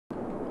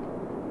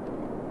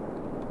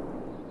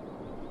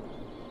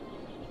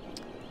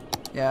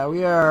Yeah,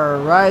 we are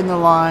riding the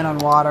line on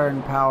water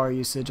and power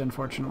usage,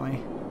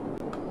 unfortunately.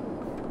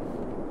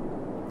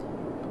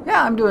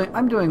 Yeah, I'm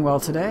doing well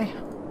today.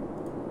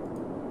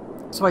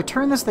 So I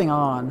turn this thing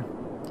on.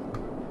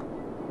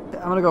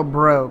 I'm gonna go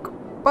broke,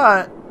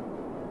 but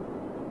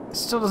it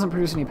still doesn't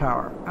produce any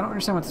power. I don't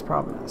understand what this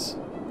problem is.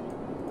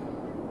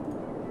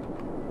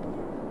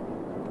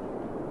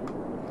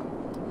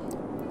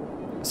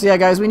 So yeah,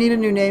 guys, we need a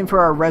new name for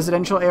our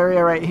residential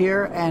area right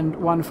here, and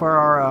one for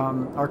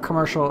our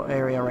commercial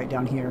area right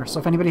down here. So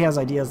if anybody has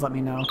ideas, let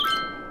me know.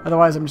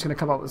 Otherwise, I'm just gonna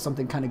come up with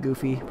something kind of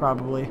goofy,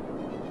 probably.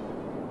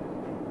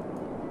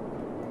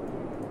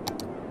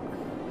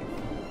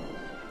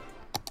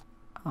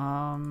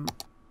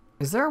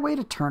 Is there a way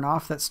to turn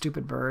off that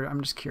stupid bird?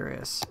 I'm just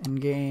curious.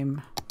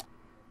 In-game,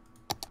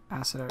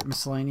 asset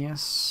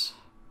miscellaneous,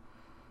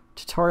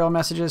 tutorial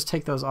messages,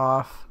 take those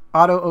off.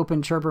 Auto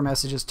open chirper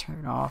messages,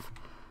 turn off.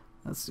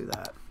 Let's do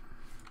that.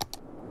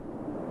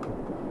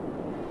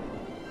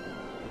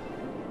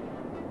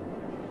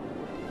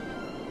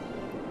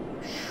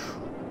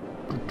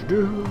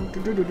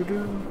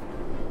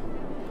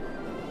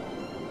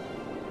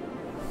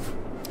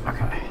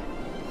 Okay.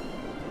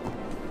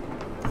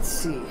 Let's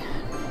see.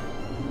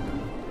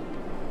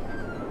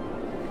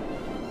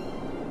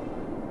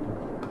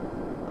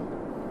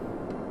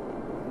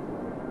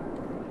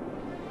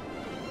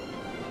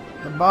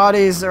 The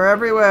bodies are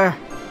everywhere.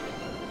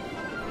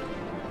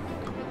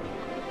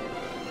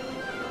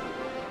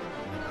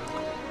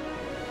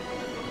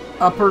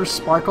 Upper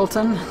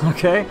Sparkleton,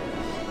 okay.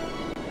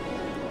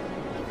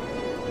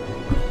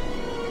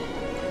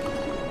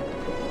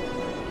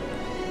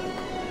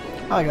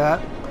 I like that.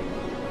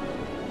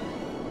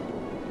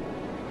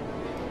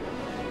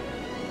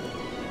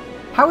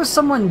 How is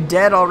someone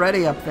dead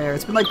already up there?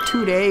 It's been like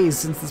 2 days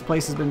since this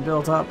place has been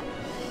built up.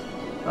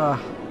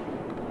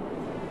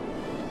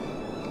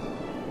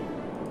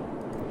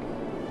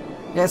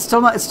 Yeah, it's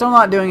still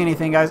not doing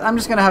anything, guys. I'm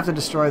just gonna have to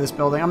destroy this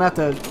building. I'm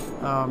gonna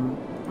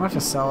have to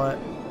sell it.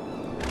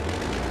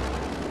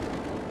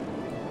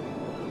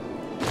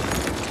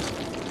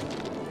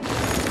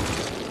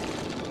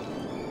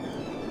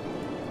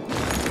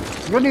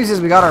 The good news is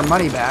we got our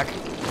money back.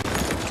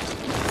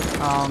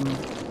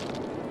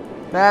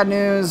 Bad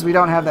news, we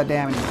don't have that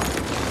dam anymore.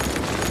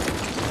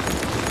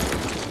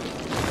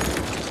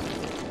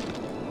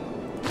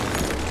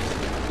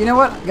 You know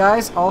what,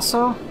 guys?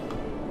 Also,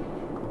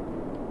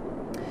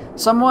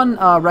 someone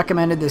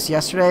recommended this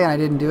yesterday, and I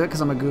didn't do it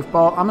because I'm a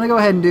goofball. I'm gonna go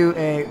ahead and do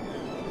a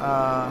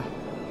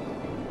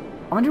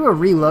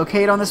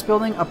relocate on this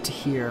building up to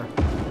here.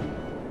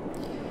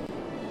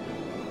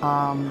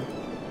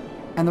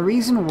 And the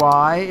reason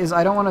why is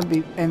I don't want to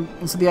be, and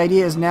so the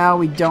idea is now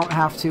we don't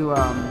have to,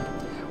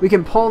 we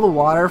can pull the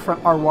water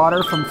from our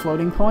water from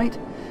floating point,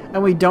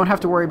 and we don't have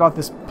to worry about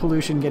this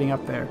pollution getting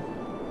up there.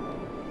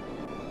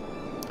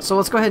 So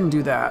let's go ahead and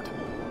do that.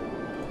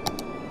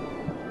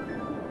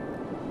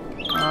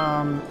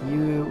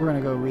 We're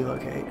gonna go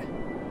relocate.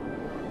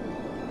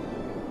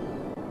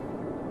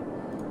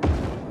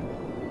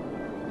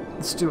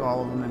 Let's do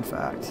all of them, in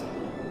fact.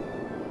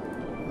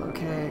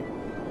 Relocate.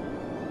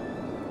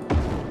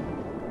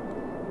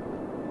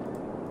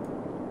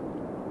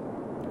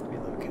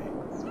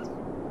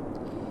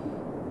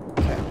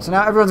 So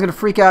now everyone's gonna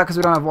freak out because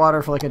we don't have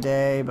water for like a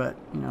day, but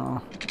you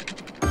know.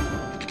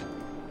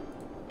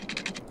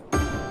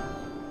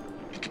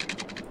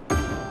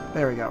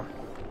 There we go.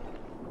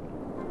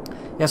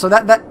 Yeah, so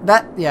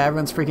yeah,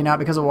 everyone's freaking out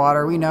because of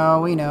water. We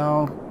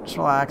know. Just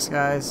relax,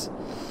 guys.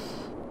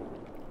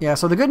 Yeah,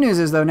 so the good news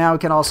is though now we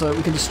can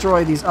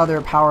destroy these other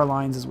power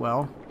lines as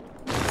well.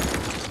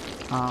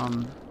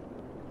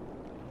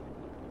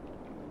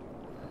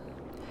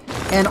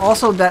 And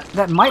also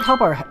that might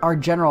help our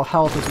general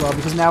health as well,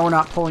 because now we're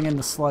not pulling in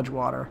the sludge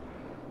water,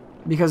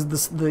 because the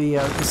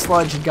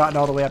sludge had gotten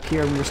all the way up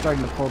here and we were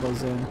starting to pull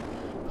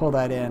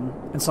that in,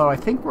 and so I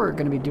think we're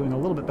going to be doing a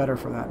little bit better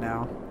for that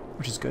now,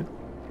 which is good.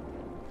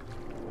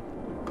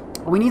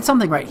 We need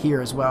something right here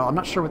as well. I'm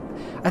not sure what.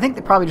 I think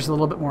that probably just a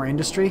little bit more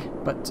industry,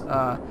 but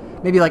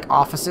maybe like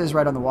offices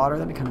right on the water.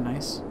 That'd be kind of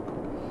nice.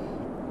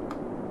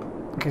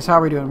 Okay, so how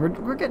are we doing?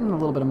 We're getting a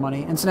little bit of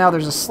money, and so now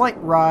there's a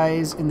slight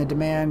rise in the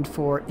demand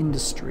for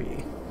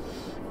industry.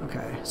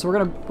 Okay, so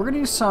we're gonna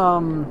do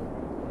some.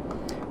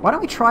 Why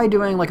don't we try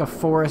doing like a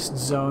forest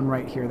zone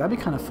right here? That'd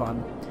be kind of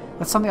fun.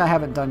 That's something I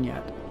haven't done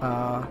yet.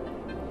 I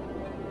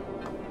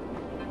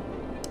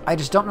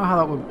just don't know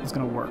how that is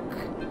gonna work.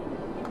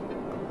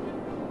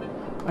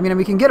 I mean,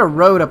 we can get a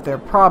road up there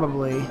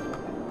probably.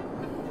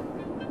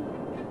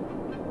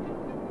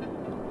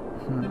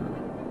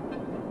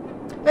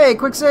 Hey,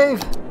 quick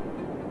save.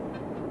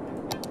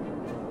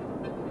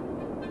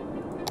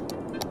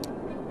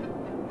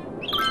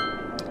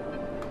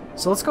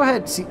 So let's go ahead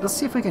and let's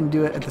see if we can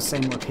do it at the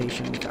same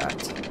location, in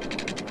fact.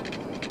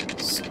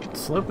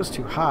 Slope is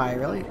too high,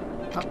 really?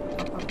 Up.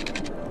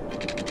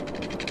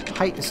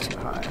 Height is too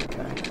high,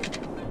 okay.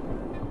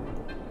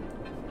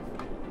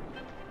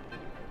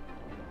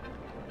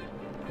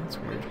 That's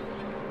weird.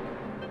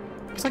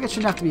 Looks like it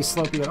shouldn't have to be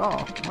slopey at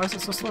all. Why is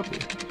it so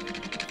slopey?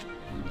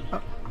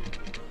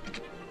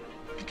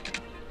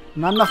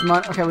 Not enough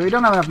money. Okay, we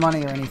don't have enough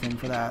money or anything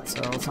for that,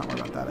 so let's not worry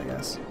about that, I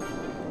guess.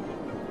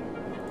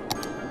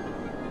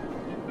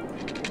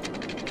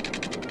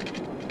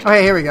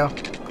 Okay, here we go.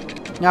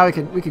 Now we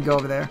could go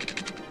over there.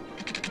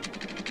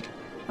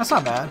 That's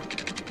not bad.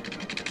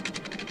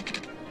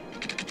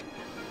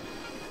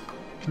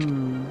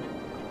 Hmm.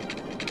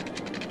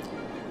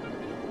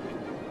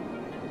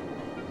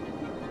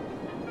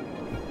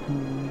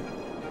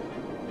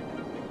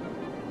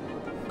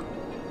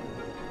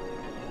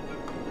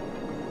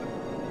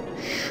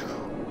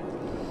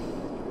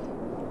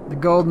 The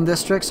Golden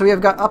District. So we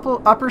have got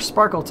Upper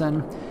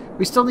Sparkleton.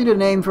 We still need a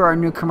name for our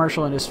new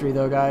commercial industry,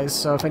 though, guys.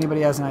 So if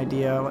anybody has an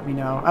idea, let me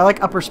know. I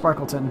like Upper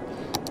Sparkleton,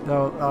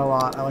 though, a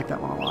lot. I like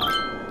that one a lot.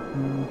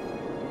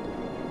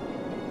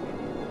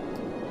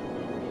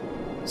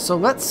 So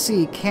let's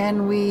see.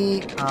 Can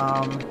we?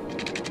 I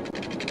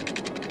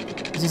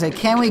was gonna say,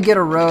 can we get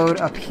a road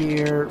up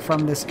here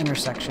from this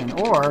intersection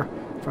or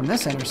from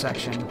this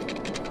intersection?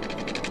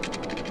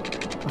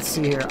 Let's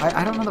see here.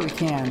 I don't know that we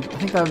can. I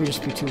think that would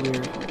just be too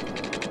weird.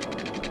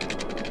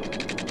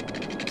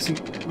 See,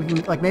 we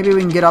can, like, maybe we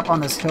can get up on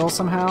this hill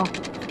somehow.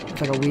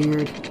 It's like a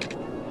weird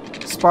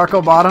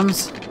sparkle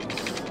bottoms.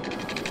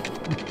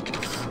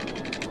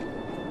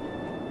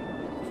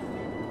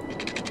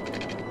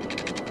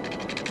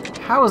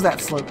 How is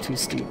that slope too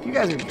steep? You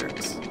guys are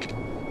jerks.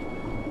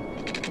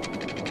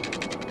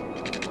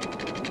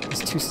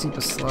 It's too steep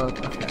a slope.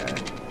 Okay.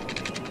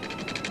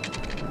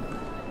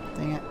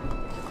 Dang it.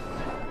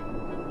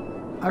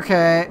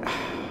 Okay.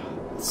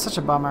 It's such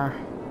a bummer.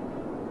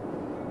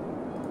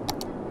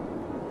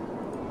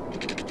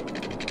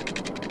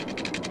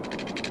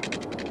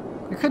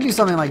 We could do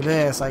something like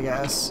this, I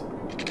guess.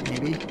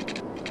 Maybe.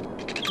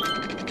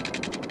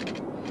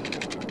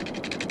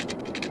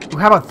 Ooh,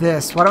 how about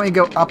this? Why don't we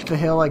go up the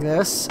hill like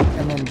this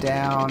and then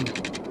down?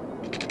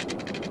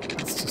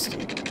 That's too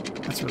steep.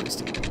 That's really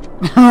steep.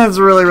 That's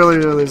really, really,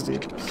 really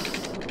steep.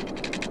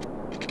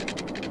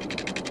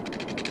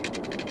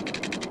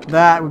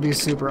 That would be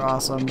super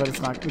awesome, but it's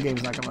not. The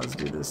game's not gonna let us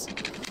do this.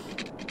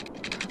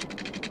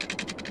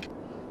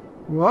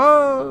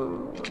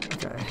 Whoa.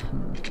 Okay.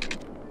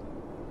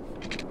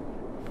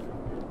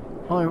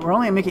 Well, we're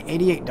only making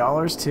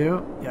 $88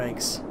 too.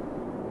 Yikes.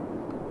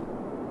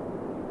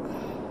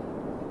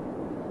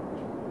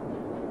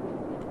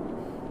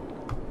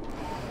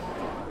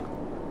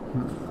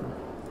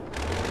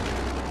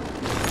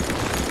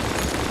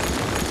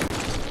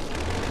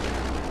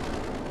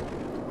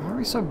 Why are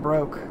we so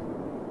broke?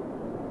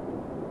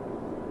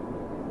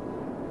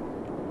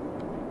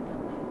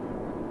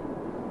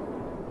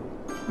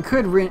 We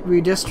could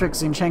redistrict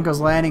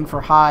Zinchenko's Landing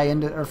for high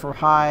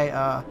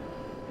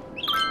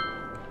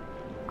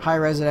high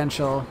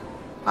residential.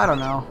 I don't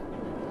know.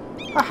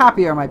 How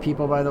happy are my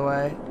people, by the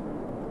way?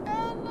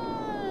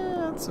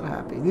 Not so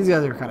happy. These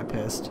guys are kind of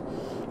pissed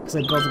because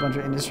they built a bunch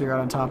of industry right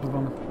on top of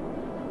them.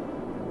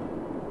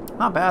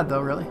 Not bad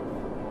though, really.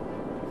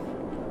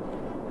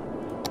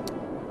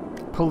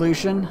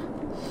 Pollution.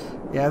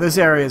 Yeah, this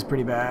area is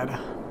pretty bad.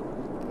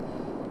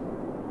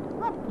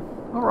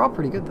 Overall,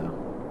 pretty good though.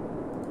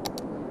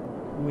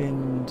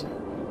 Wind.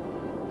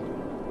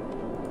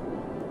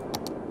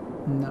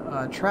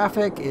 No,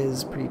 traffic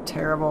is pretty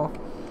terrible.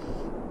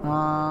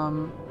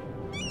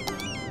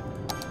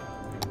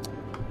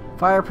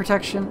 Fire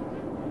protection.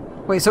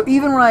 Wait, so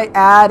even when I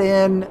add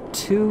in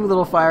 2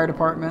 little fire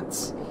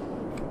departments.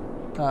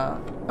 Oh,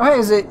 hey,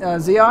 is it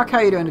Ziak? How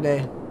you doing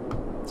today?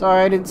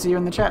 Sorry, I didn't see you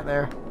in the chat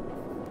there.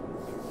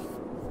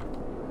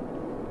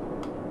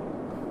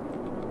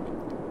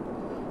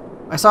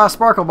 I saw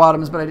Sparkle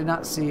Bottoms, but I did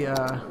not see.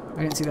 I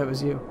didn't see that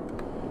was you.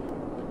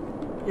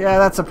 Yeah,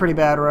 that's a pretty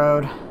bad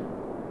road.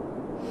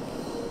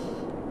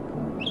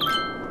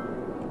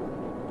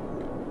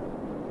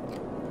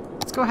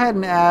 Let's go ahead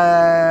and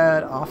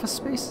add office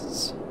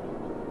spaces.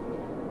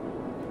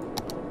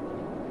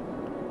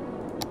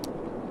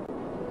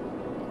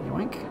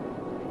 Yoink.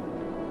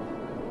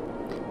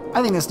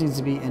 I think this needs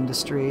to be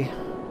industry.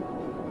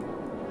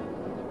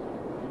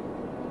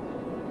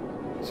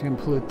 So you can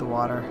pollute the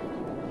water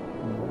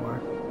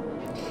more.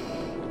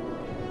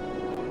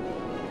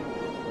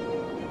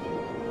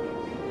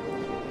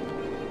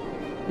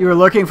 You were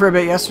looking for a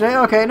bit yesterday?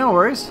 Okay, no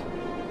worries.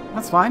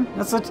 That's fine.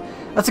 That's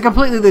a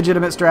completely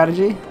legitimate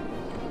strategy.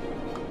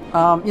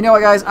 You know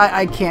what, guys?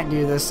 I can't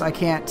do this. I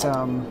can't.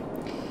 I'm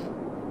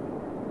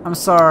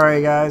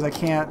sorry, guys. I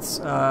can't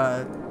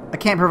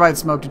provide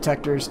smoke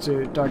detectors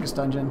to Darkest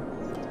Dungeon.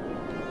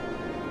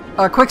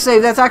 Quick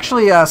save. That's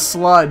actually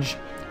sludge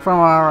from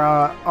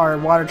our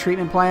water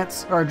treatment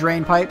plants, or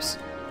drain pipes,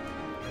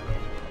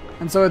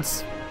 and so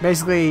it's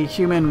basically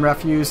human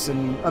refuse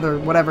and other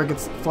whatever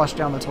gets flushed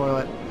down the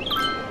toilet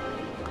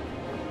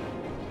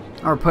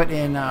or put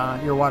in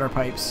your water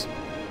pipes.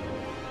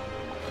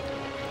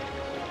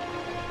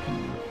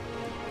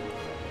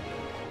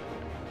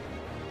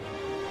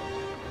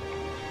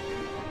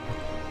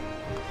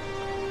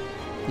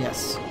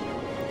 Yes.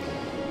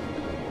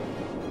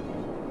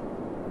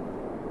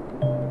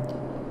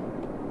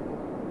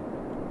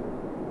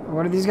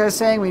 What are these guys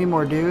saying? We need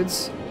more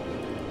dudes?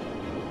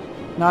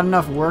 Not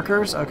enough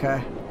workers?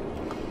 Okay.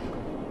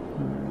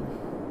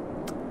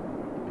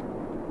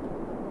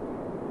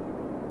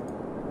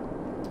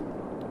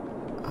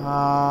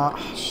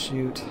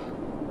 Shoot.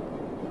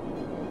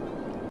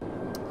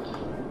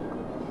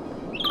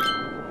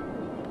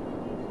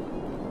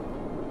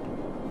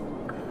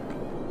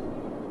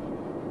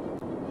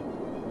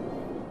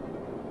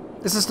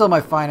 This is still my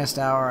finest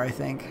hour, I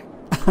think.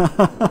 Just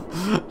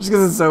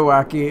because it's so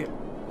wacky.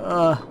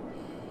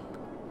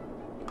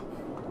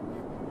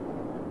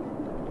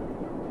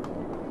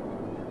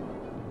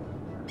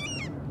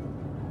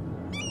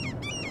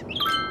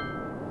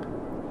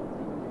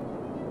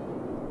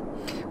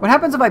 What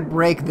happens if I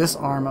break this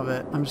arm of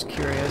it? I'm just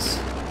curious.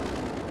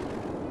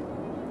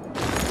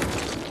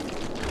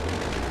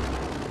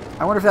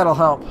 I wonder if that'll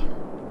help.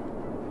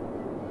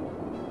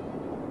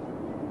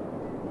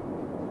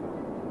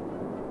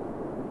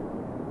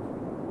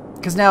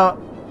 Because now,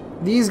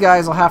 these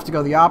guys will have to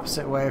go the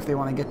opposite way if they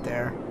want to get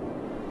there.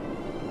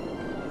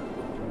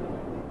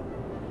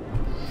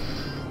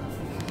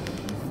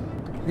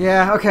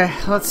 Yeah, okay,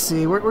 let's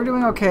see. We're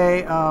doing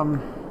okay.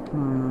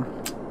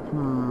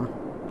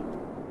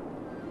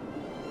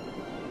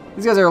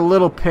 These guys are a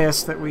little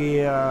pissed that we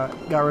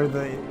got rid of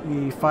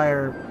the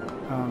fire,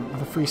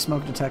 the free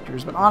smoke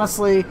detectors. But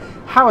honestly,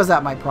 how is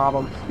that my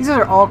problem? These guys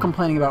are all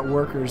complaining about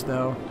workers,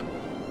 though.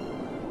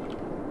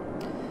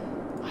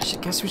 I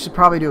guess we should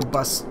probably do a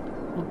bus.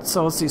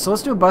 So let's see. So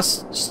let's do a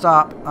bus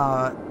stop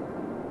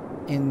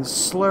in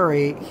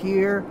Slurry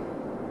here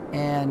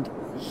and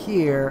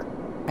here,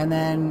 and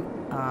then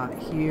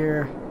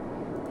here,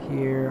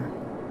 here,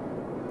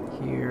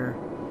 here,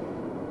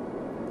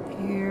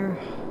 here,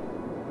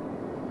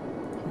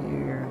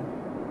 here.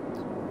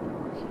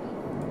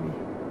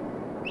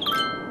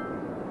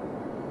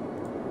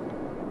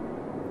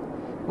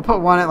 We'll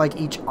put one at like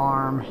each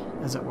arm,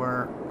 as it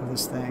were, of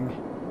this thing.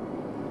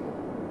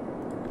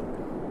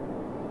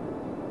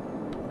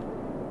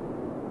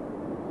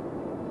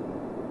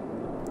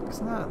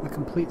 Isn't that the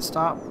complete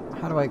stop?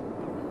 How do I...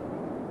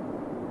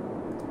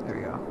 There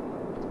we go.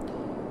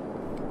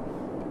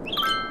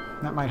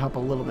 That might help a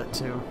little bit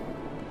too.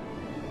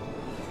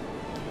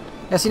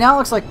 Yeah, see, now it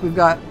looks like we've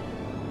got...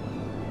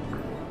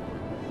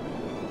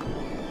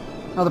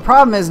 Now the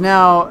problem is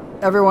now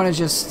everyone is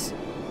just...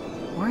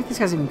 Where are these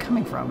guys even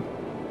coming from?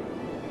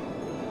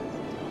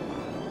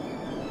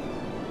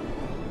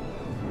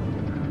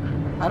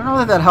 I don't know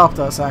that that helped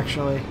us,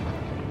 actually.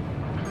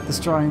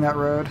 Destroying that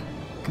road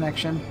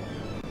connection.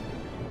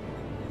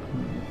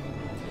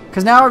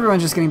 Because now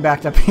everyone's just getting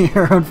backed up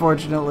here,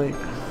 unfortunately.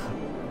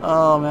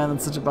 Oh man,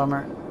 that's such a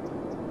bummer.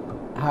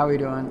 How are we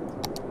doing?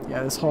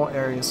 Yeah, this whole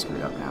area is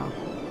screwed up now.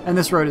 And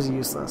this road is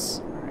useless.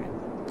 Alright.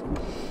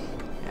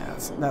 Yeah,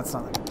 that's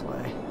not a good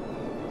play.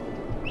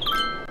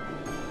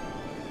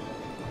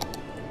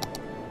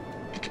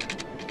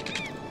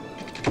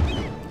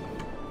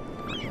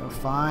 There we go,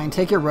 fine.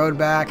 Take your road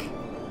back.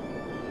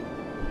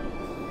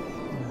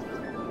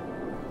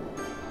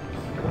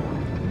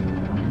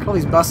 Look at all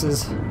these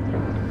buses.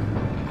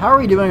 How are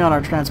we doing on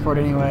our transport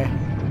anyway?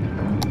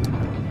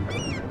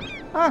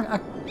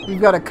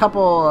 We've got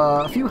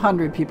a few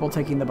hundred people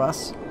taking the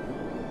bus.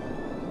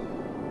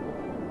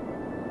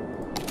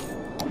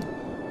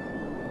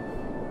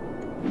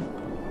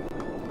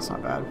 That's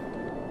not bad.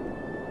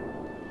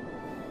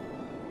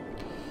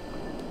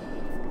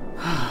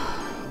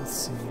 Let's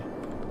see.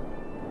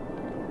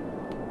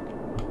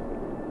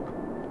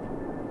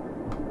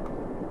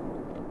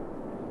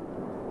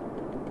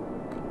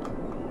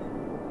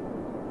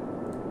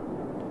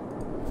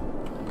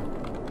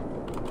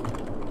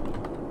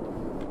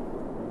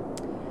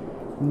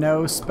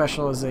 No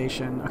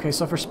specialization. Okay,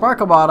 so for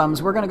Sparkle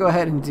Bottoms, we're going to go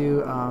ahead and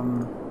do...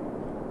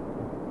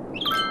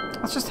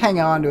 let's just hang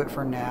on to it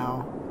for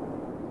now.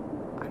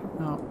 I don't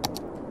know.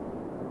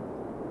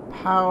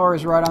 Power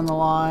is right on the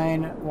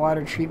line.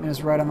 Water treatment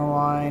is right on the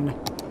line.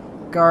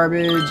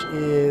 Garbage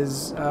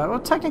is... well,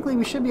 technically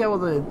we should be able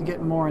to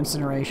get more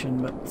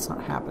incineration, but it's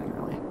not happening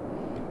really.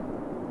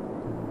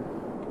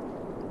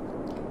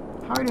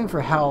 How are we doing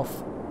for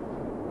health?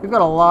 We've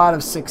got a lot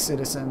of sick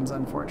citizens,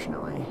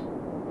 unfortunately.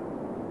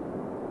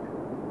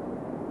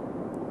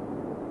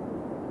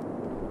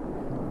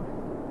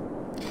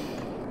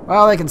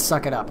 Well, they can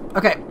suck it up.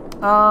 Okay.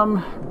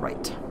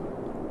 Right.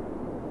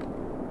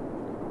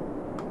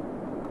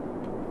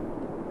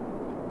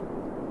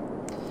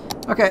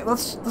 Okay,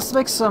 let's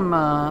make some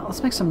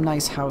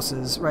nice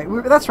houses. Right.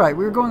 That's right.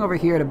 We were going over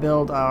here to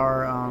build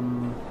our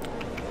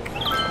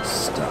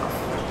stuff.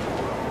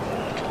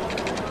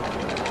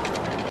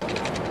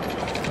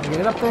 Can we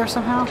get it up there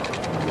somehow?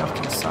 Maybe off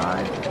to the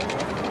side.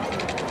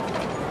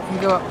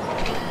 You go up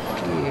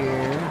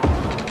here.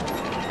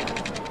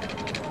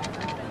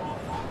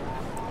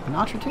 A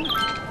notch or two?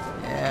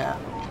 Yeah.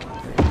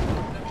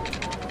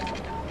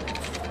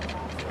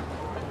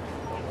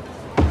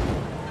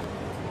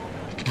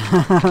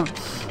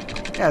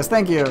 Yes,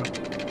 thank you.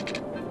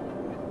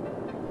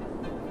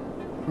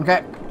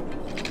 Okay.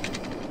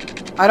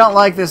 I don't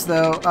like this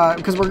though,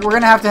 because we're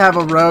gonna have to have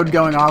a road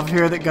going off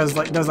here that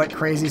does like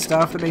crazy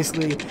stuff that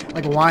basically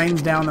like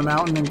winds down the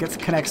mountain and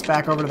connects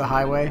back over to the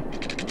highway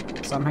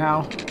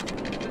somehow.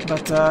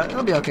 But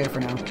it'll be okay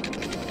for now.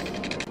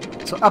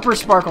 So Upper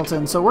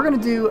Sparkleton. So we're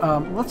gonna do.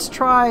 Let's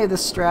try the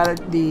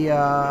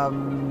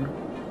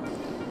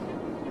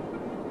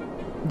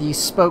the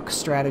spoke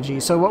strategy.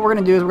 So what we're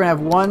gonna do is we're gonna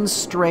have one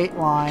straight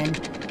line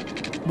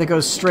that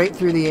goes straight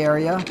through the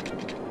area,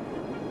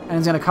 and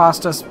it's gonna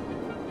cost us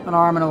an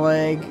arm and a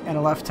leg and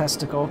a left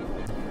testicle.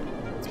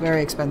 It's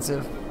very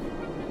expensive.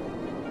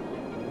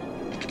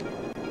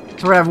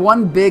 So we're gonna have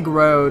one big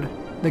road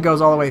that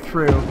goes all the way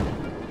through,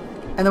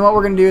 and then what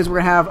we're gonna do is we're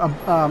gonna have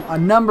a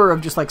number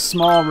of just like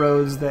small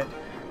roads that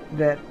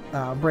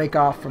break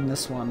off from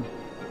this one.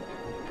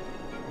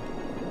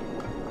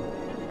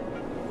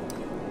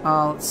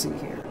 Let's see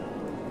here.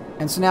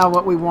 And so now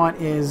what we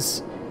want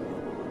is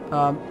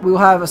we will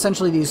have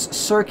essentially these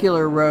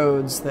circular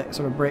roads that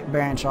sort of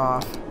branch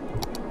off.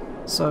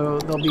 So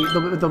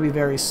they'll be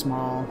very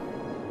small.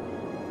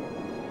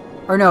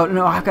 Or no,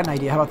 I've got an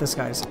idea. How about this,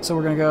 guys? So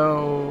we're gonna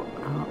go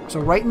so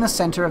right in the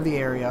center of the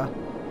area.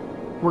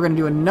 We're gonna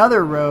do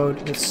another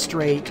road that's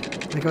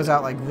straight that goes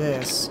out like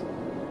this.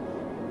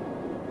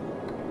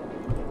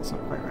 That's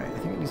not quite right. I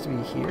think it needs to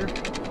be here.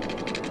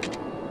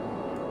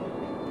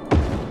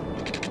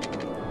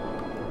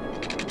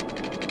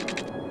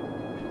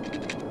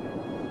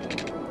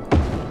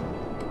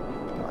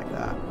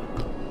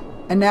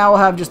 And now we'll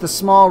have just the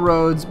small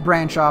roads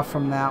branch off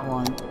from that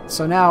one.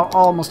 So now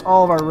almost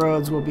all of our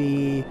roads will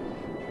be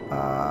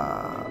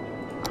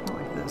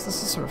like this.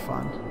 This is sort of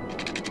fun.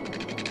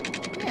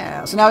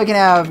 Yeah, so now we can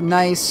have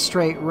nice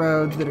straight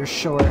roads that are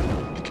short.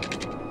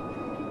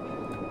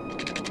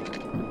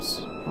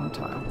 Oops, wrong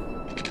tile.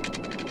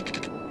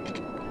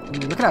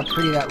 Ooh, look at how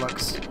pretty that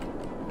looks.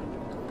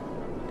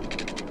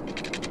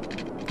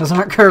 Those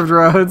aren't curved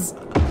roads.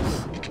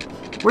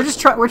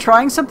 We're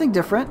trying something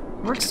different.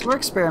 We're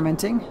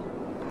experimenting.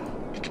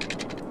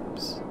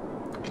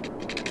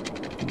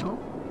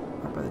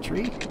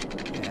 Tree?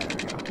 Yeah, there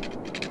we go.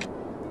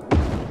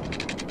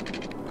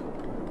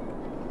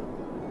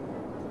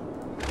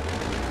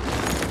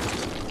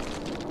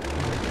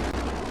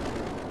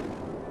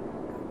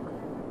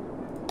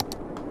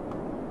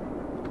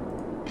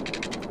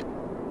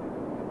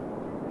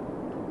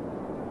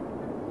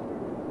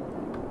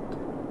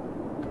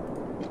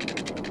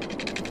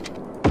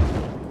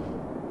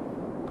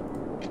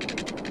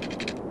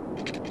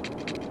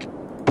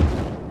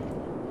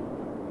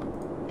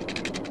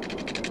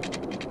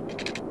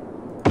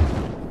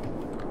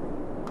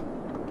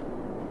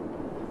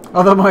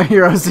 Although my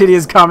Hero City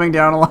is calming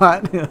down a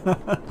lot.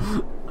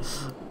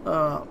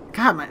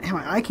 God, my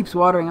eye keeps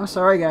watering. I'm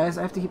sorry, guys.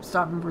 I have to keep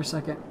stopping for a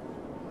second.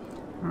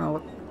 I don't know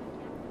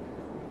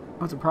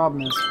what the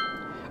problem is.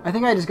 I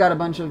think I just got a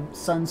bunch of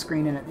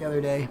sunscreen in it the other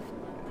day.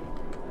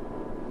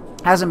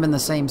 Hasn't been the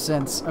same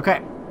since.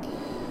 Okay.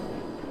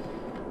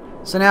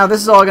 So now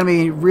this is all going to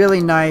be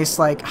really nice,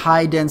 like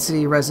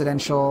high-density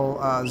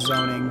residential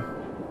zoning.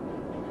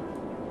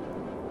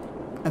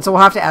 And so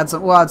we'll have to add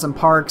some. We'll add some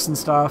parks and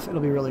stuff.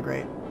 It'll be really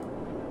great.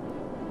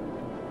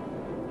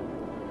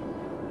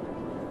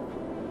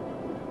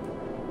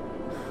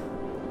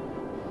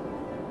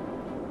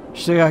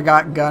 Should have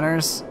got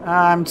gunners.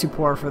 I'm too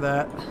poor for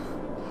that.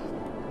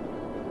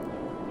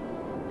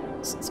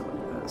 Let's look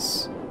at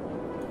this.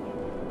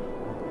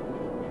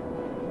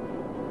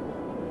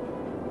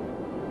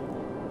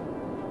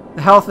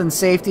 The health and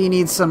safety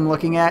needs some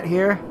looking at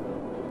here.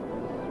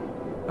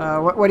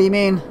 What do you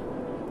mean?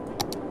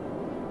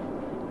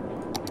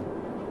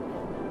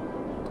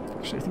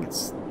 Actually, I think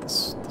it's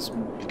this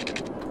one.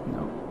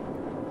 No.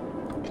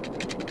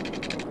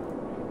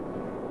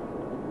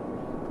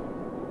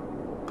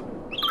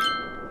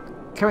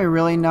 Can we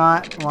really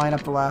not line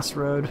up the last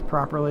road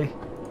properly?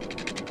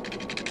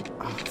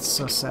 Oh, that's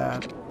so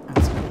sad.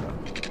 That's okay though.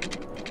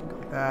 Go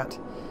like that.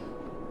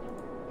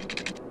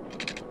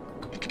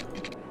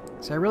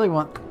 So I really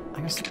want,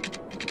 I guess,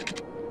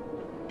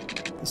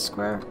 this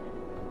square.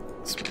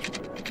 Switch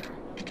right there.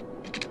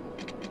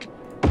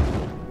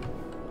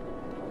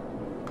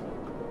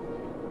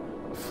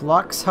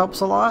 Flux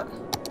helps a lot.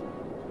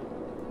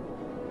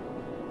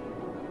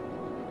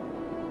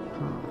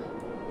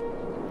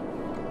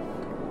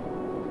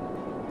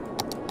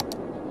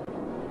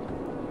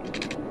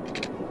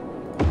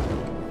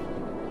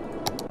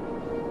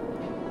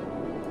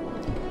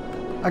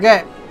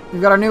 Okay,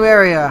 we've got our new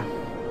area.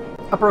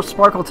 Upper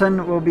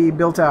Sparkleton will be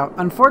built out.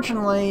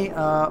 Unfortunately,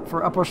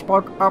 for Upper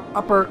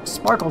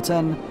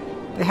Sparkleton,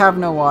 they have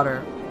no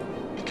water.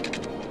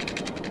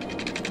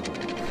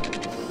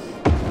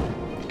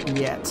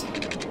 Yet.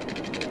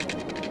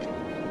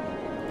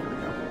 There we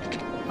go.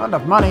 Not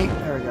enough money.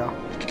 There we go.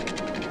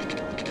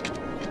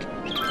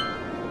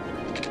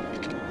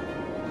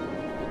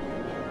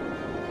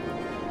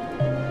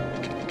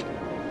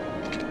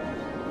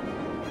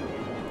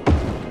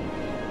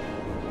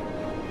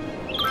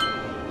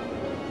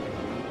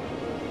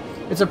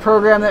 It's a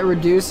program that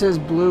reduces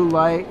blue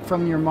light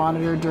from your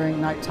monitor during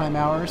nighttime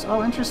hours.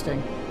 Oh,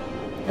 interesting.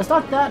 It's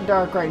not that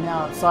dark right now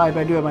outside,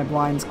 but I do have my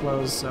blinds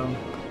closed, so...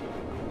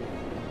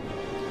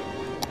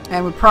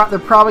 And they're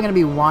probably going to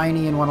be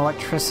whiny and want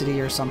electricity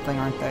or something,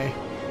 aren't they?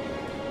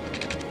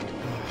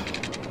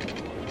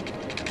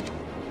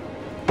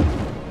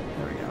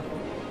 There we go.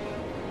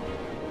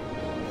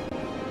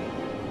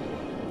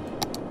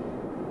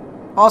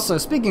 Also,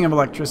 speaking of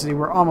electricity,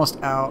 we're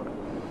almost out.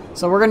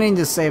 So we're going to need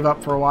to save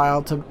up for a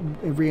while to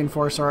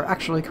reinforce our...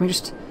 Actually, can we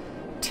just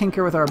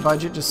tinker with our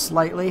budget just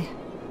slightly?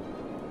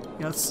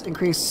 Yeah, let's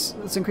increase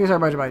our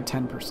budget by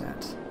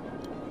 10%.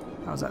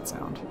 How does that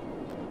sound?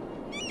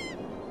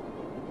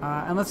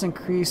 And let's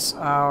decrease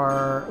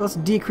our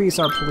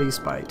police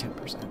by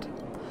 10%.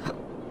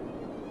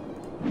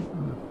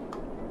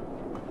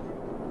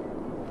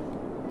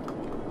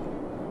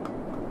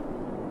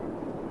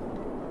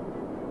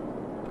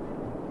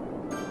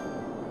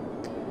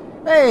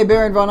 Hey,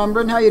 Baron von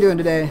Umbren, how you doing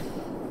today?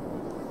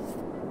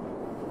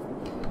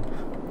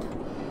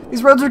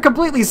 These roads are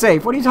completely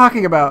safe. What are you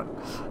talking about?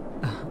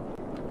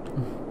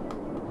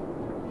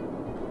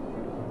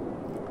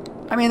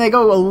 I mean, they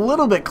go a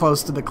little bit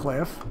close to the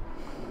cliff.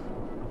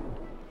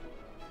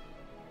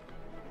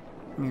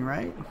 I mean,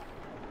 right?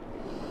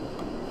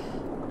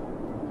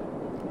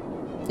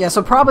 Yeah,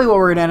 so probably what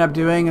we're going to end up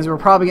doing is we're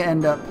probably going to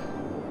end up...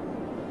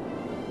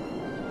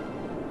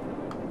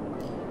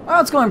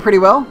 Oh, it's going pretty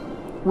well.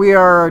 We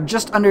are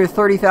just under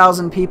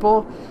 30,000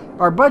 people.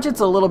 Our budget's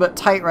a little bit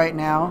tight right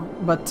now,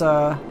 but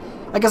I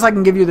guess I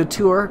can give you the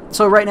tour.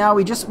 So right now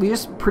we just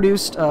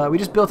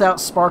built out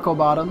Sparkle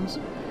Bottoms.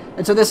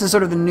 And so this is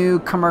sort of the new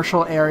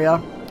commercial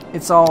area.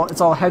 It's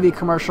all heavy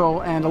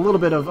commercial and a little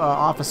bit of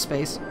office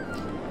space.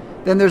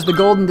 Then there's the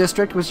Golden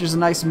District, which is a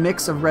nice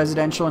mix of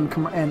residential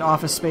and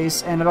office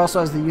space, and it also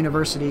has the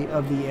university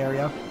of the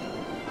area.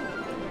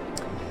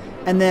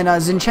 And then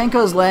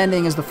Zinchenko's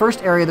Landing is the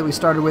first area that we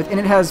started with, and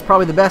it has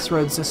probably the best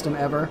road system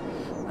ever.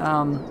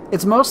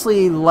 It's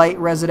mostly light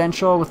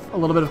residential with a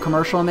little bit of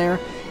commercial in there,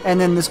 and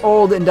then this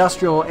old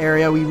industrial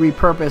area we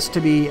repurposed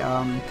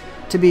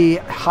to be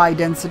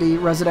high-density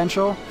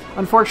residential.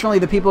 Unfortunately,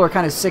 the people are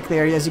kind of sick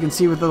there, as you can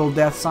see with little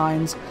death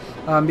signs,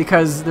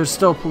 because there's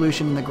still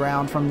pollution in the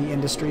ground from the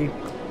industry.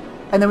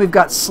 And then we've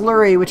got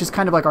Slurry, which is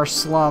kind of like our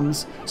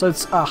slums. So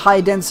it's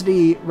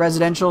high-density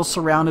residential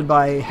surrounded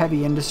by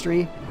heavy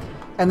industry.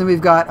 And then we've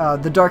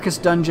got the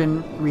Darkest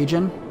Dungeon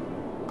region.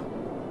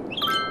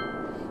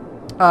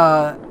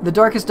 The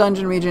Darkest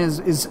Dungeon region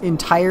is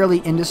entirely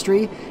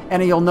industry,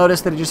 and you'll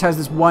notice that it just has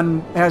this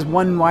one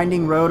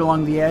winding road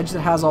along the edge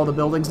that has all the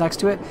buildings next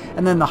to it,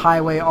 and then the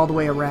highway all the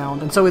way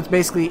around. And so it's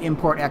basically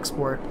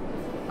import-export.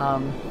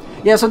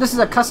 Yeah, so this is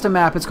a custom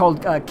map. It's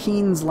called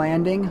Keen's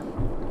Landing.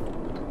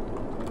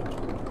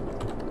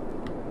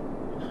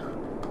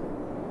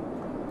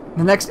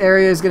 The next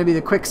area is going to be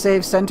the Quick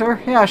Save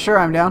Center. Yeah, sure,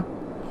 I'm down.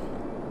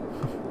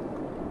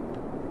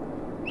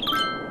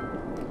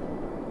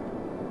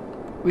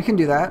 We can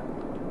do that.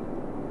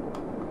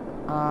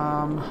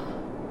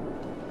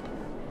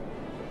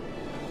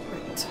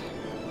 Wait.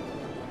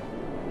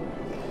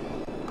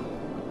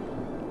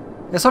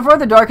 Yeah, so far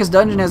the Darkest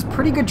Dungeon has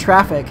pretty good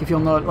traffic. If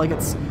you'll note, like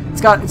it's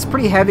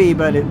pretty heavy,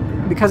 but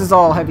because it's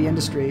all heavy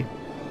industry.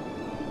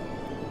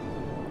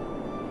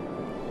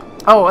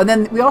 Oh, and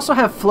then we also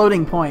have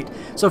Floating Point.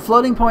 So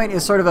Floating Point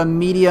is sort of a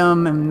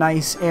medium and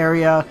nice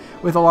area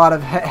with a lot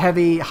of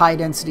heavy,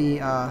 high-density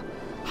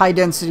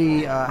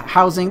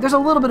housing. There's a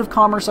little bit of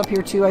commerce up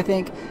here too, I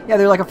think. Yeah,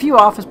 there are like a few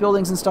office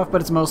buildings and stuff,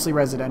 but it's mostly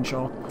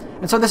residential.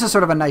 And so this is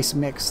sort of a nice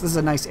mix. This is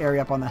a nice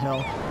area up on the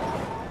hill.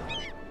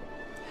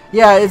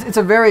 Yeah, it's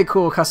a very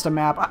cool custom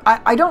map.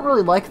 I don't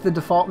really like the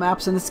default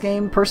maps in this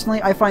game. Personally,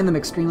 I find them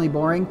extremely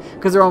boring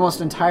because they're almost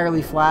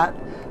entirely flat.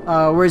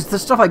 Whereas the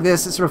stuff like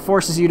this, it sort of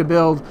forces you to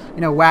build,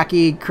 you know,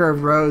 wacky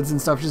curved roads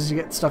and stuff just to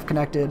get stuff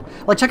connected.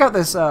 Like check out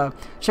this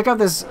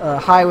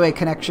highway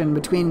connection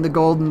between the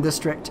Golden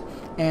District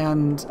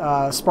and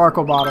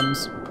Sparkle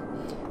Bottoms.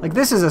 Like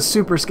this is a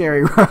super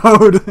scary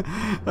road.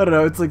 I don't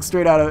know. It's like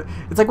straight out of.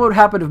 It's like what would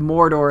happen if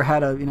Mordor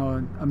had a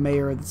a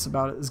mayor that's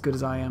about as good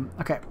as I am.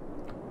 Okay.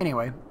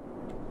 Anyway.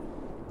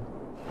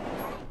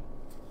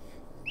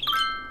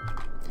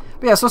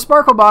 But yeah, so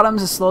Sparkle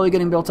Bottoms is slowly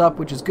getting built up,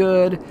 which is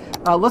good.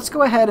 Let's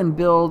go ahead and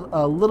build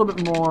a little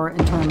bit more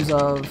in terms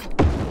of...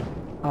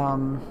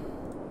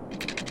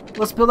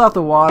 let's build out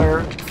the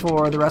water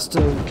for the rest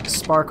of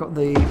Sparkle...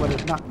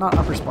 not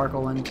Upper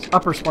Sparkleland.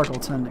 Upper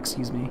Sparkleton,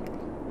 excuse me.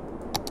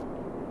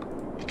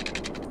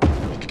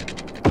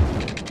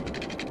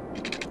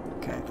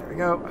 Okay, there we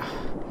go.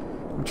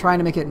 I'm trying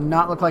to make it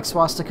not look like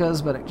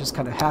swastikas, but it just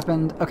kind of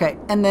happened. Okay,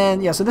 and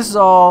then, yeah, so this is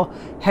all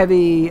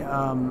heavy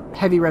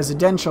heavy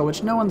residential,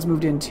 which no one's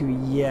moved into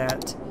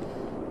yet.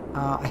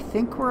 I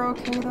think we're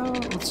okay, though.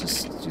 Let's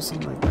just do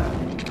something like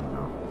that. Maybe, I don't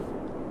know.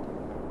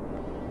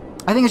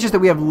 I think it's just that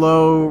we have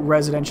low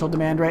residential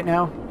demand right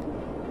now.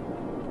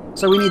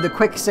 So we need the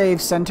Quick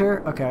Save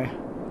Center. Okay.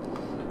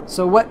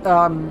 So what, the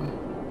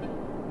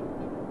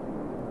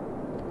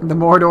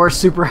Mordor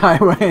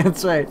Superhighway,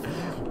 that's right.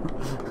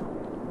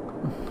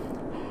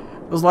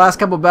 Those last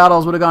couple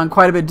battles would have gone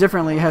quite a bit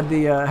differently had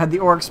the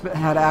orcs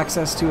had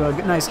access to a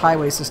nice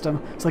highway system,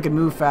 so they could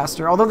move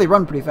faster. Although they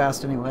run pretty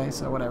fast anyway,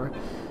 so whatever.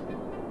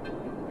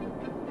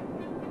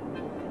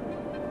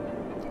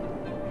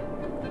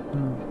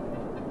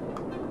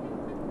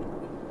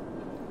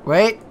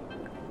 Wait.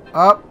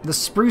 Oh, the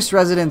spruce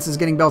residence is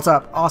getting built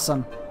up.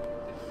 Awesome.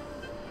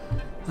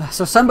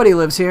 So somebody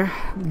lives here.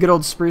 Good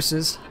old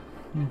spruces.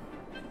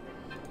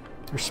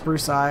 Or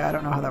spruce eye. I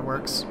don't know how that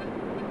works.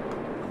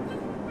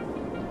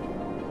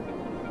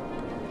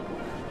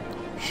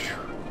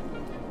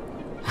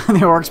 The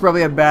orcs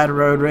probably have bad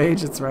road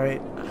rage. That's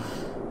right.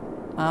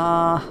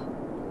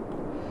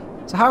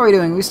 So how are we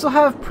doing? We still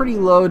have pretty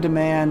low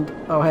demand.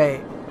 Oh,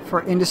 hey.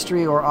 For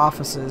industry or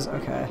offices.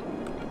 Okay.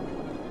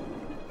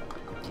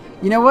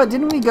 You know what?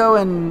 Didn't we go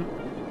and...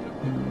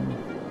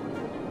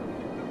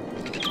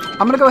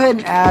 I'm going to go ahead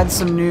and add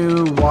some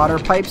new water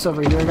pipes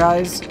over here,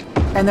 guys.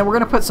 And then we're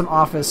going to put some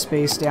office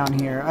space down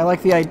here. I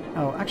like the idea...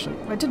 Oh, actually,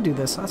 I did do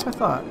this. That's what I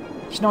thought.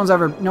 Just no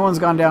one's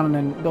gone down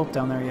and built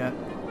down there yet.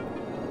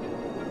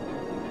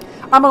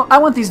 I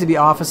want these to be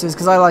offices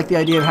because I like the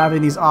idea of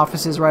having these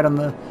offices right on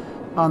the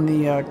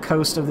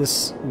coast of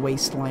this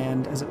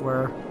wasteland, as it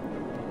were.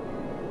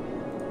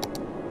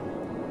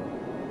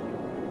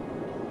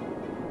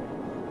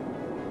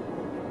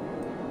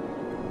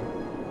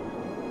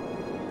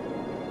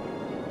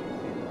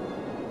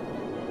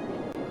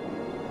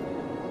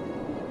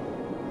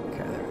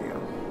 Okay, there we go.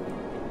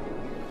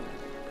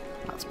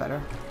 That's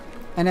better.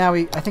 And now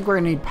I think we're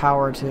gonna need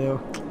power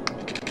too.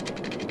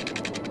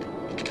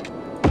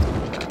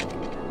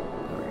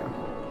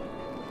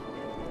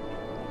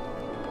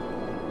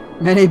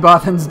 Many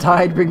Bothans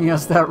died bringing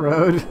us that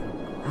road.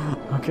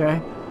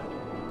 Okay.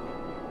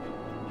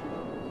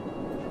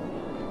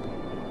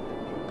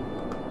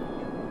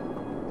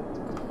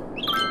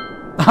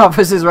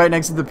 Office is right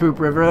next to the poop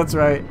river. That's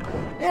right.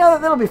 Yeah,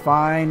 that'll be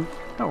fine.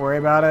 Don't worry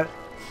about it.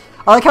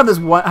 I like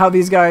how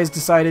these guys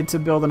decided to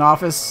build an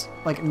office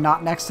like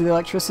not next to the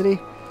electricity.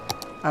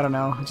 I don't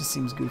know. It just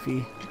seems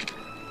goofy.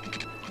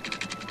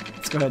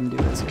 Let's go ahead and do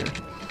this here.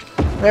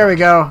 There we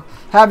go.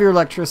 Have your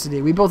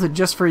electricity. We built it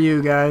just for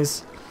you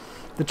guys.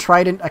 The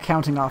Trident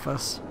Accounting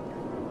Office.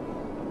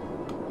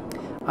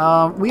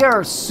 We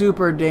are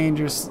super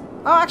dangerous.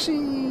 Oh,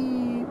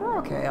 actually, we're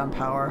okay on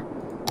power.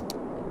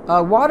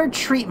 Water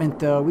treatment,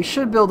 though. We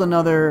should build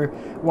another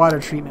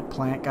water treatment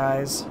plant,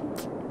 guys.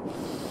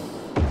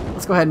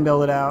 Let's go ahead and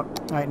build it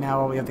out right now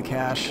while we have the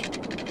cash.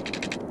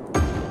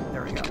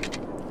 There we go.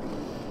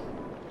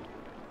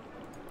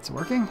 Is it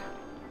working?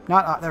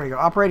 Not. There we go.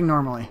 Operating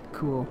normally.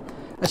 Cool.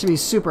 That should be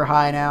super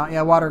high now.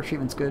 Yeah, water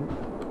treatment's good.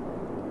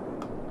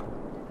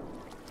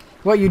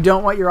 What, you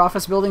don't want your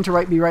office building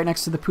to be right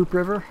next to the poop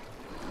river?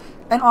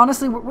 And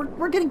honestly,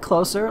 we're getting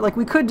closer. Like,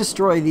 we could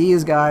destroy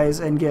these guys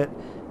and get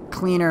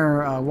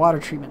cleaner water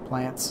treatment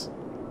plants.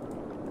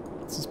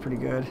 This is pretty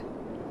good.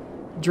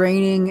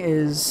 Draining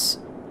is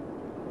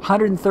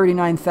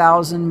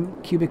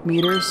 139,000 cubic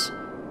meters.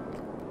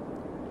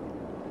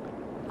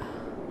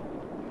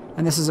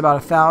 And this is about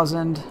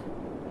 1,000.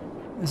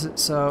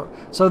 So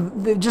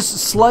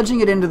just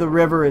sludging it into the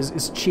river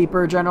is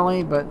cheaper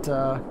generally, but...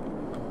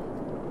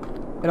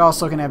 it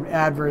also can have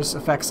adverse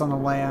effects on the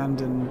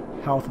land and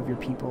health of your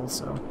people,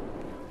 so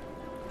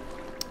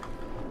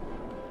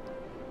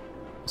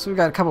we've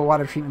got a couple of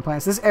water treatment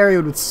plants. This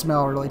area would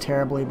smell really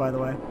terribly, by the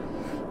way.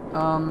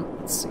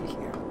 Let's see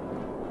here.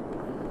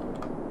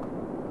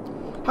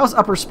 How's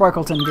Upper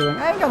Sparkleton doing?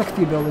 I've got a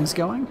few buildings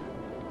going.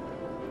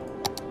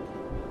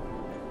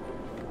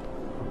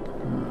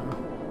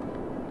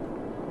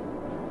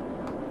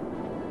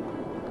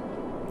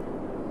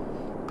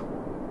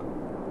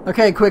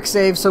 Okay, quick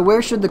save. So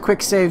where should the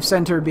quick save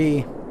center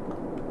be?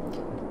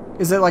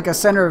 Is it like a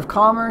center of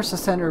commerce, a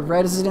center of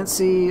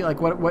residency?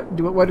 Like what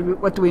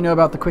do we know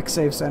about the quick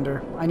save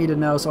center? I need to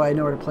know so I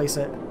know where to place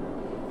it.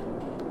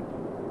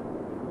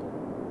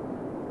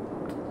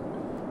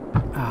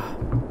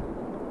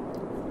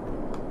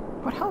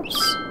 What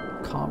helps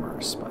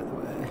commerce, by the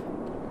way?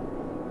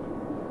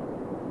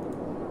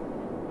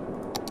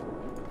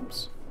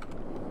 Oops.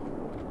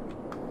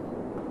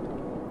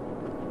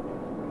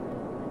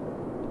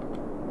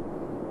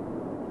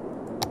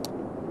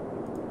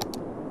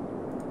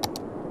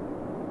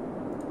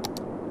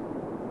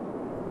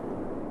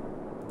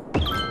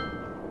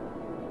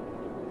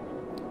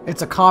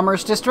 It's a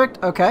commerce district?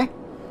 Okay.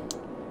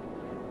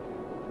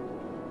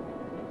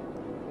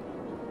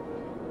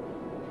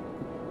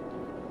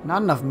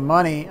 Not enough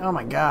money. Oh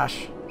my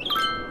gosh.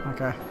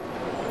 Okay.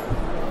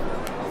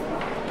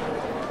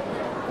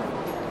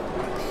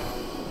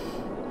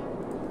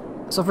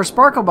 So for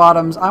Sparkle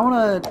Bottoms, I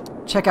want to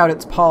check out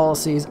its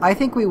policies. I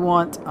think we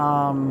want...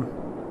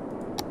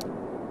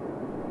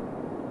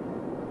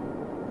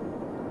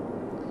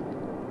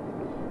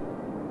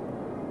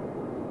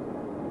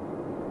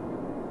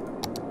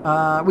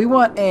 we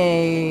want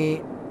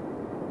a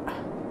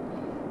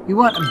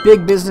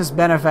big business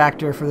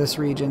benefactor for this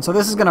region. So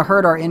this is going to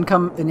hurt our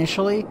income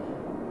initially.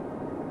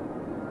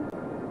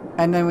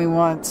 And then we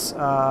want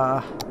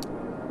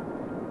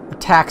A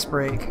tax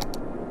break.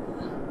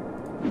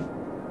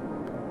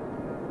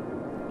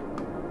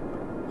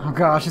 Oh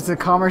gosh, it's a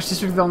commerce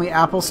district with only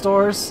Apple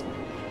stores?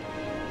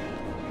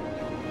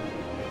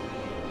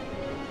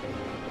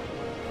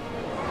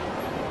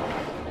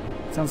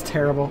 Sounds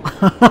terrible.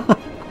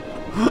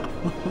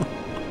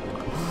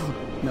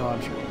 No,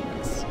 I'm sure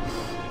it is.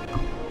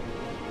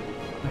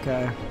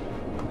 Okay.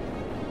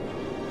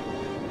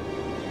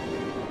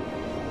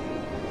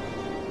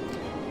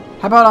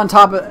 How about on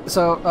top of...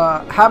 So,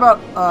 how about...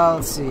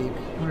 let's see.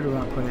 Where do we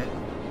want to put it?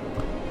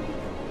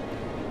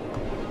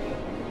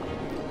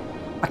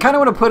 I kind of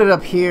want to put it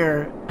up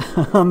here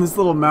on this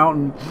little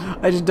mountain.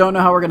 I just don't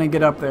know how we're going to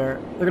get up there.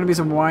 There are going to be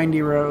some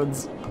windy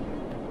roads.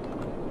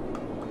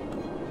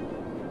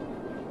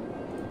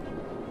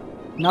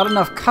 Not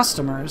enough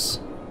customers.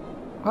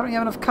 Why don't you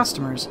have enough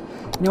customers?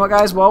 You know what,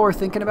 guys? While we're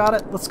thinking about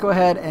it, let's go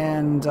ahead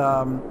and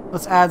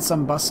let's add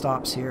some bus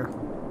stops here.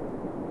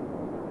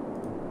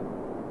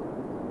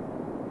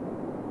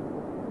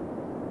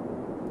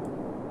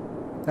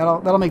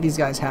 That'll make these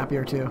guys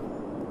happier too.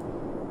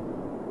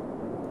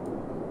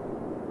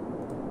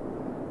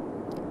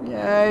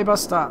 Yay,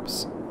 bus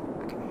stops.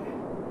 Okay.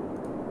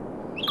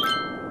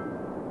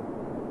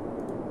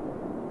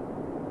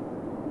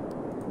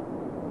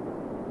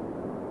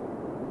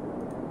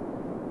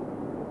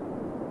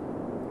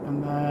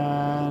 And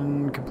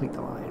then complete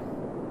the line.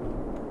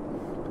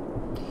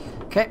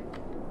 Okay.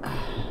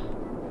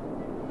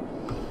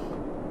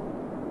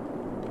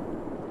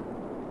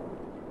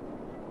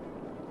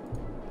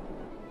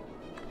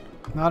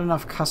 Not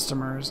enough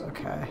customers.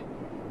 Okay.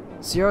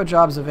 0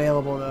 jobs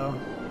available though.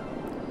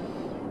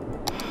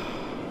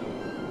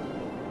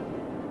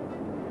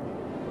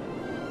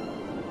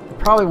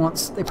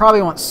 They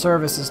probably want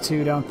services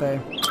too, don't they?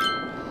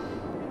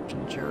 Bunch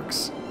of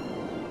jerks.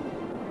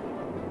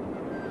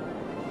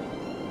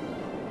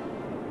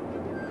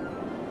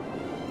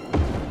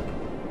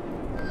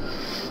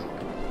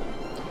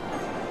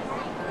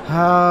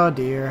 Oh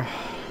dear.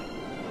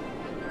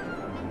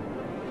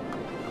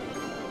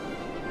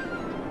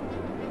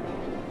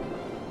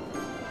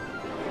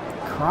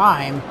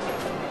 Crime?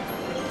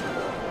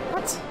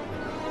 What?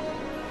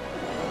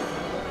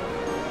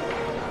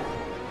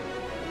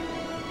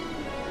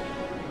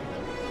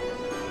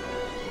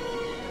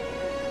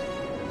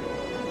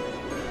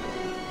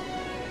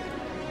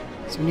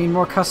 So we need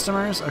more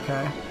customers?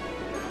 Okay.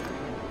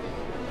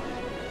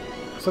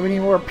 So we need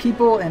more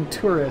people and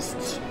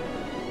tourists.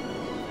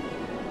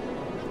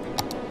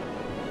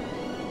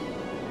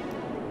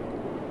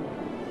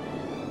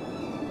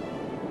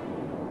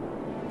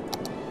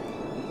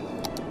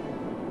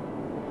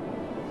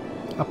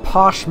 A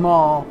posh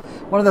mall.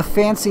 One of the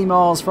fancy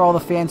malls for all the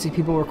fancy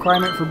people.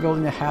 Requirement for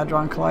building the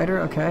Hadron Collider.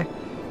 Okay.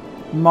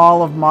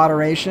 Mall of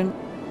moderation.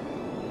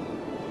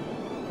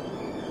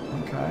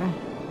 Okay.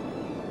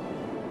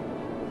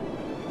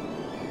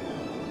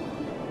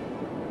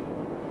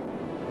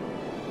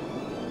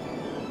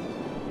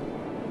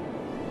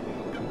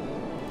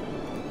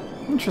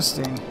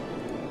 Interesting.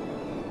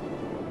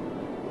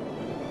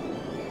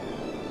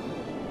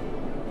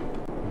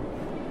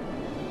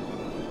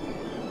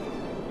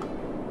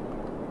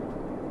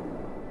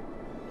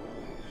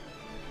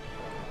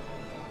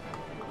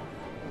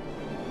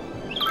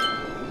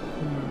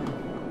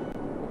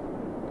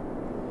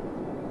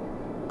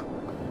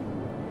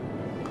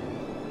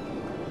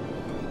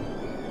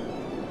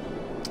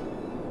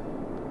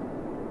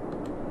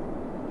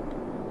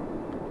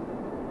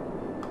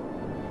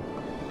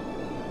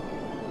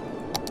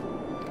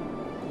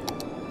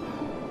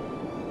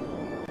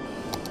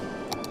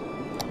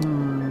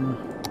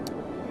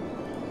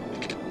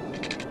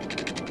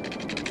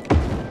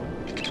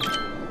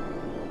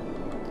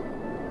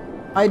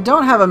 I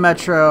don't have a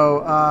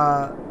metro,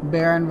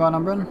 Baron von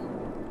Umbren.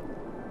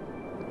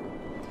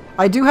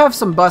 I do have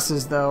some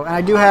buses, though, and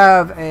I do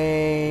have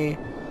a...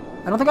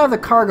 I don't think I have the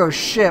cargo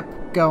ship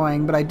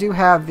going, but I do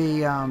have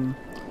the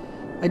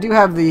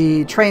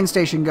train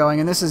station going,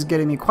 and this is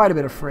getting me quite a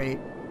bit of freight.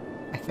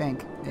 I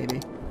think, maybe.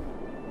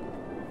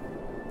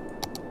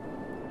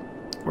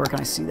 Where can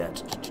I see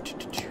that?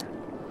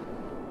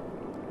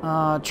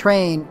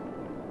 Train.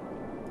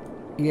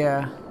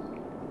 Yeah.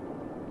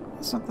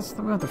 That's not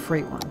the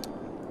freight one.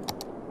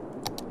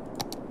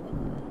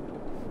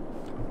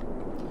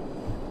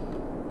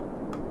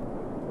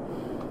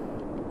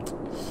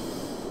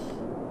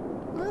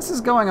 This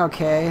is going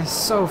okay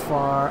so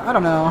far. I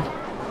don't know.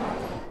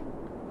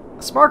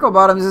 Sparkle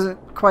Bottoms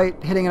isn't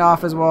quite hitting it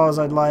off as well as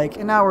I'd like,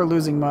 and now we're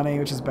losing money,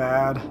 which is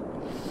bad.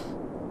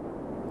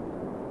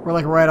 We're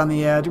like right on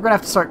the edge. We're gonna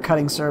have to start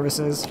cutting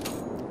services.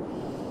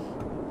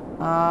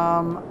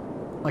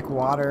 Like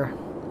water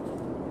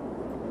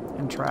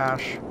and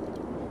trash.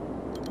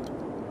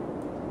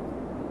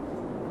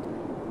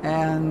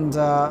 And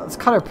let's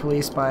cut our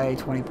police by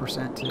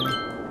 20% too.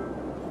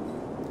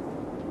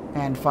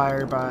 And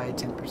fire by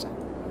 10%.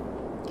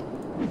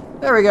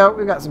 There we go.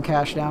 We've got some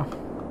cash now.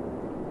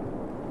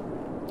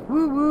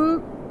 Woo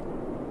woo.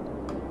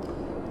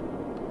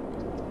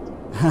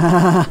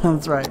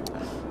 That's right.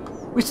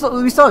 We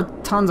still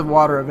have tons of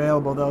water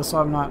available, though, so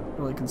I'm not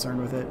really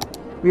concerned with it.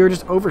 We were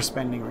just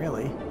overspending,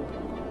 really.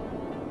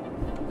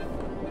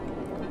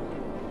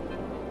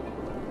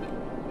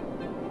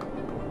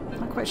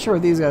 Not quite sure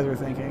what these guys were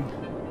thinking.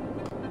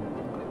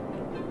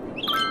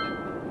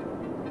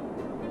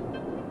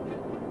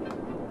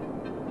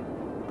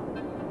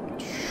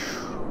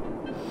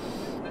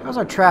 How's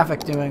our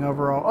traffic doing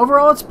overall?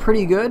 Overall, it's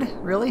pretty good,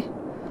 really.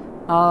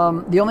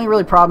 The only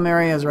really problem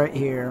area is right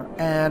here,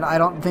 and I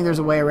don't think there's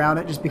a way around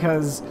it just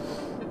because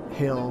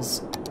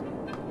hills.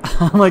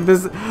 Like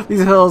these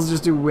hills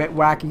just do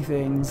wacky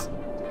things.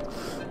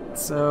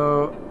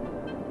 So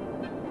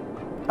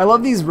I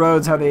love these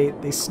roads, how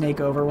they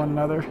snake over one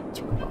another. It's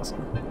really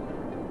awesome.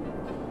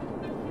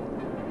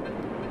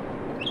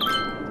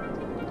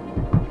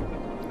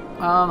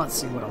 Let's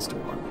see, what else do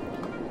we want?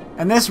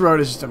 And this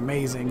road is just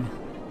amazing.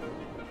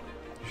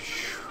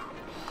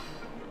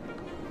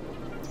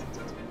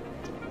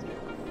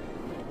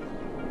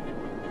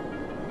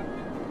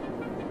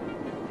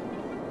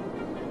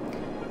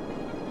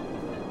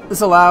 This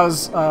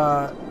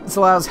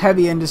allows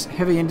heavy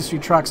industry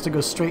trucks to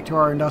go straight to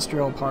our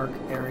industrial park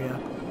area,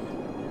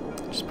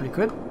 which is pretty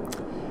good.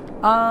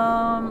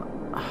 I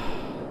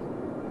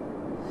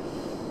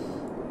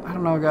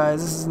don't know,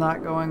 guys. This is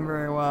not going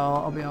very well,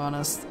 I'll be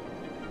honest.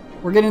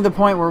 We're getting to the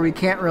point where we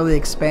can't really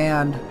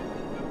expand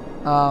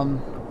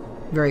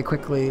very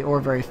quickly or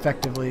very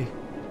effectively.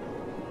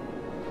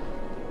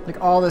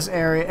 Like all this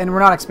area, and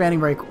we're not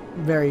expanding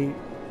very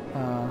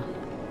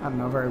I don't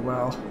know, very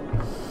well.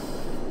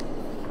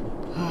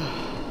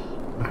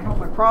 I don't know what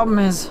my problem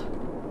is.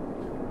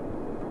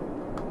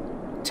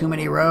 Too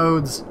many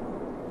roads.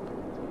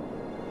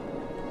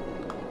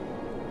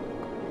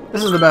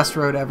 This is the best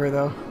road ever,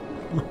 though.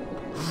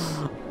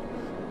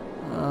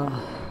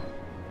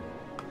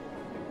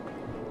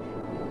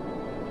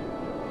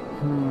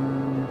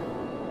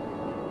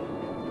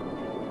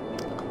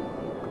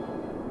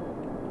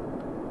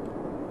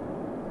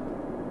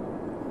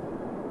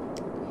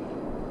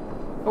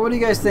 What do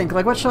you guys think?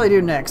 Like, what shall I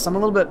do next? I'm a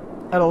little bit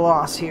at a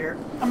loss here.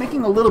 I'm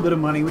making a little bit of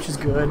money, which is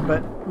good,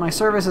 but my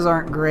services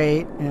aren't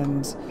great,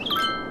 and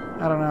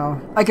I don't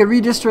know. I could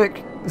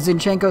redistrict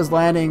Zinchenko's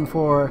Landing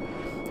for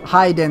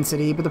high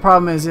density, but the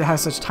problem is it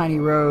has such tiny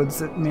roads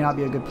that may not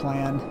be a good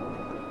plan.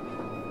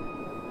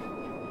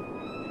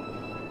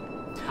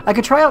 I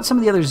could try out some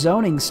of the other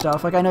zoning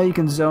stuff. Like, I know you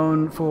can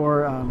zone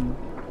for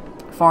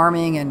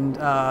farming and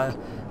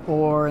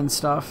ore and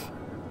stuff.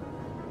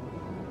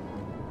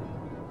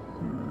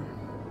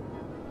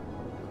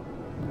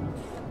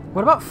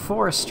 What about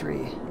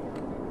forestry?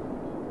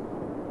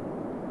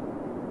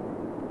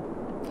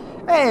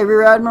 Hey,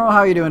 Rear Admiral, how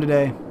are you doing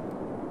today?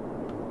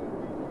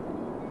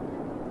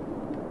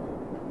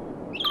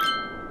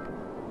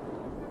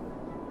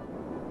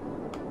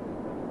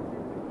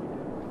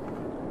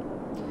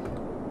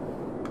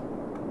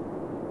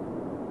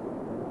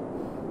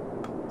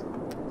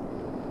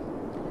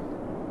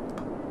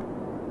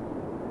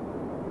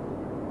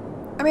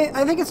 I mean,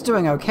 I think it's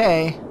doing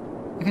okay.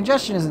 The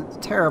congestion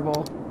isn't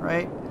terrible,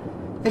 right?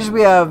 It's just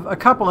we have a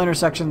couple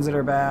intersections that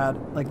are bad,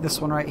 like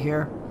this one right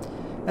here.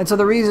 And so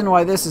the reason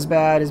why this is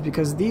bad is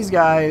because these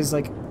guys,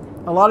 like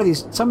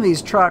some of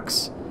these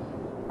trucks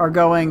are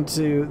going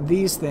to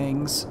these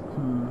things.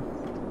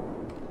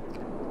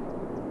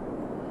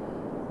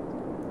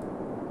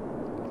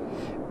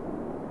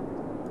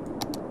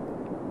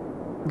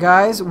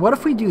 Guys, what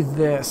if we do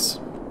this?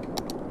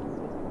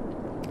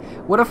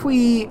 What if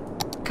we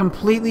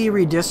completely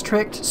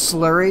redistrict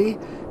Slurry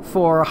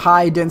for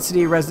high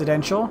density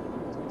residential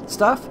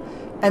stuff,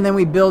 and then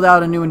we build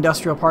out a new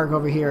industrial park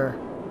over here?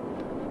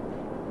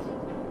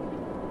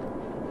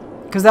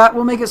 Because that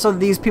will make it so that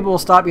these people will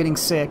stop getting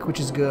sick, which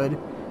is good.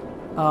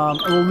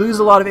 We'll lose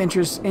a lot of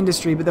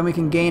industry, but then we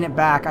can gain it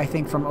back, I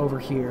think, from over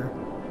here.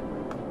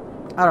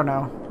 I don't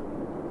know.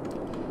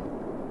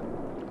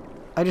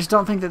 I just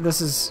don't think that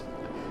this is...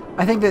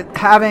 I think that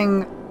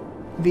having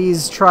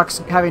these trucks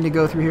having to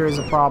go through here is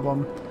a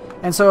problem.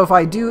 And so if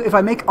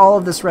I make all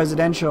of this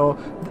residential,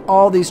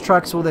 all these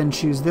trucks will then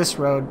choose this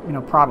road, you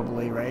know,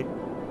 probably, right?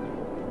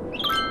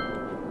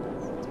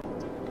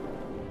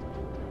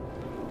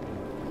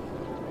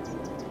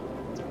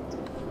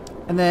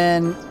 And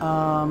then,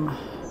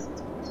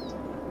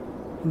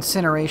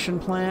 incineration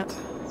plant.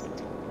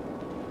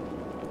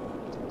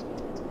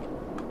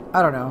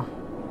 I don't know.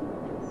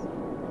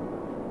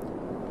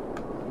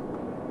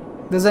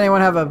 Does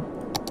anyone have a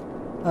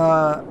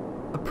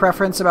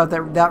preference about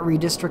that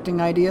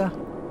redistricting idea?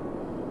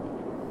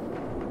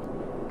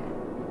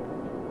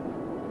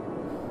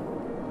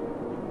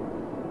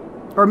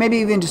 Or maybe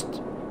even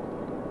just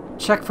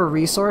check for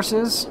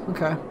resources.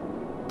 Okay.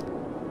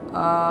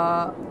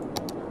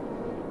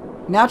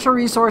 Natural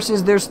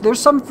resources. There's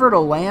some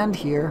fertile land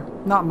here.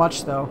 Not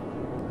much though.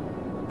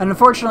 And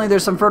unfortunately,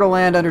 there's some fertile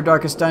land under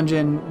Darkest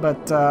Dungeon.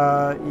 But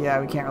yeah,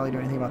 we can't really do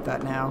anything about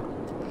that now.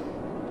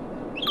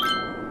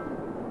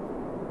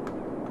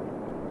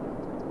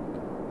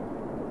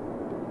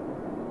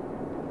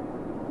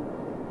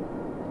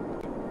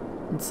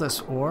 What's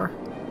this, ore?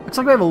 Looks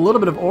like we have a little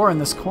bit of ore in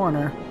this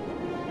corner.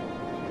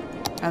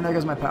 And there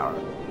goes my power.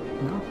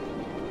 No?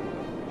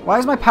 Why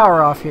is my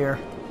power off here?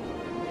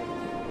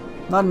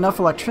 Not enough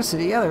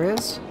electricity. Yeah, there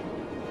is.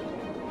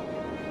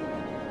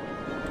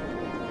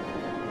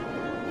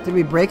 Did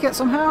we break it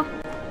somehow?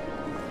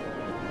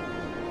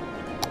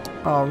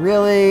 Oh,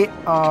 really?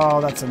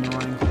 Oh, that's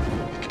annoying.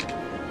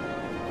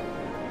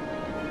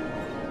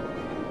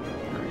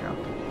 There we go.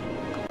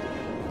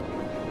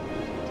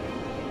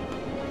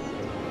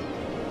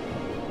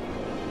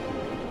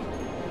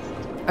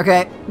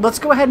 Okay, let's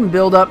go ahead and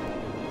build up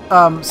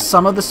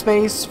some of the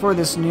space for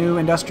this new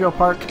industrial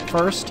park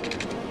first.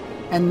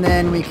 And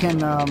then we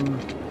can,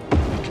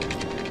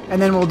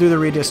 and then we'll do the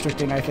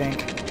redistricting, I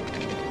think.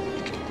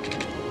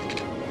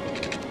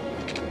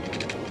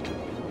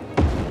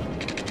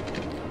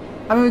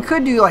 I mean, we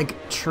could do, like,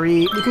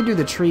 we could do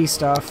the tree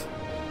stuff.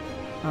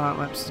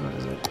 Whoops, what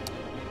is it?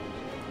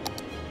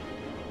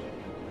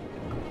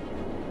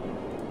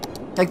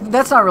 Like,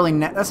 that's not really,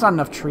 that's not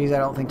enough trees, I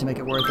don't think, to make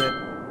it worth it.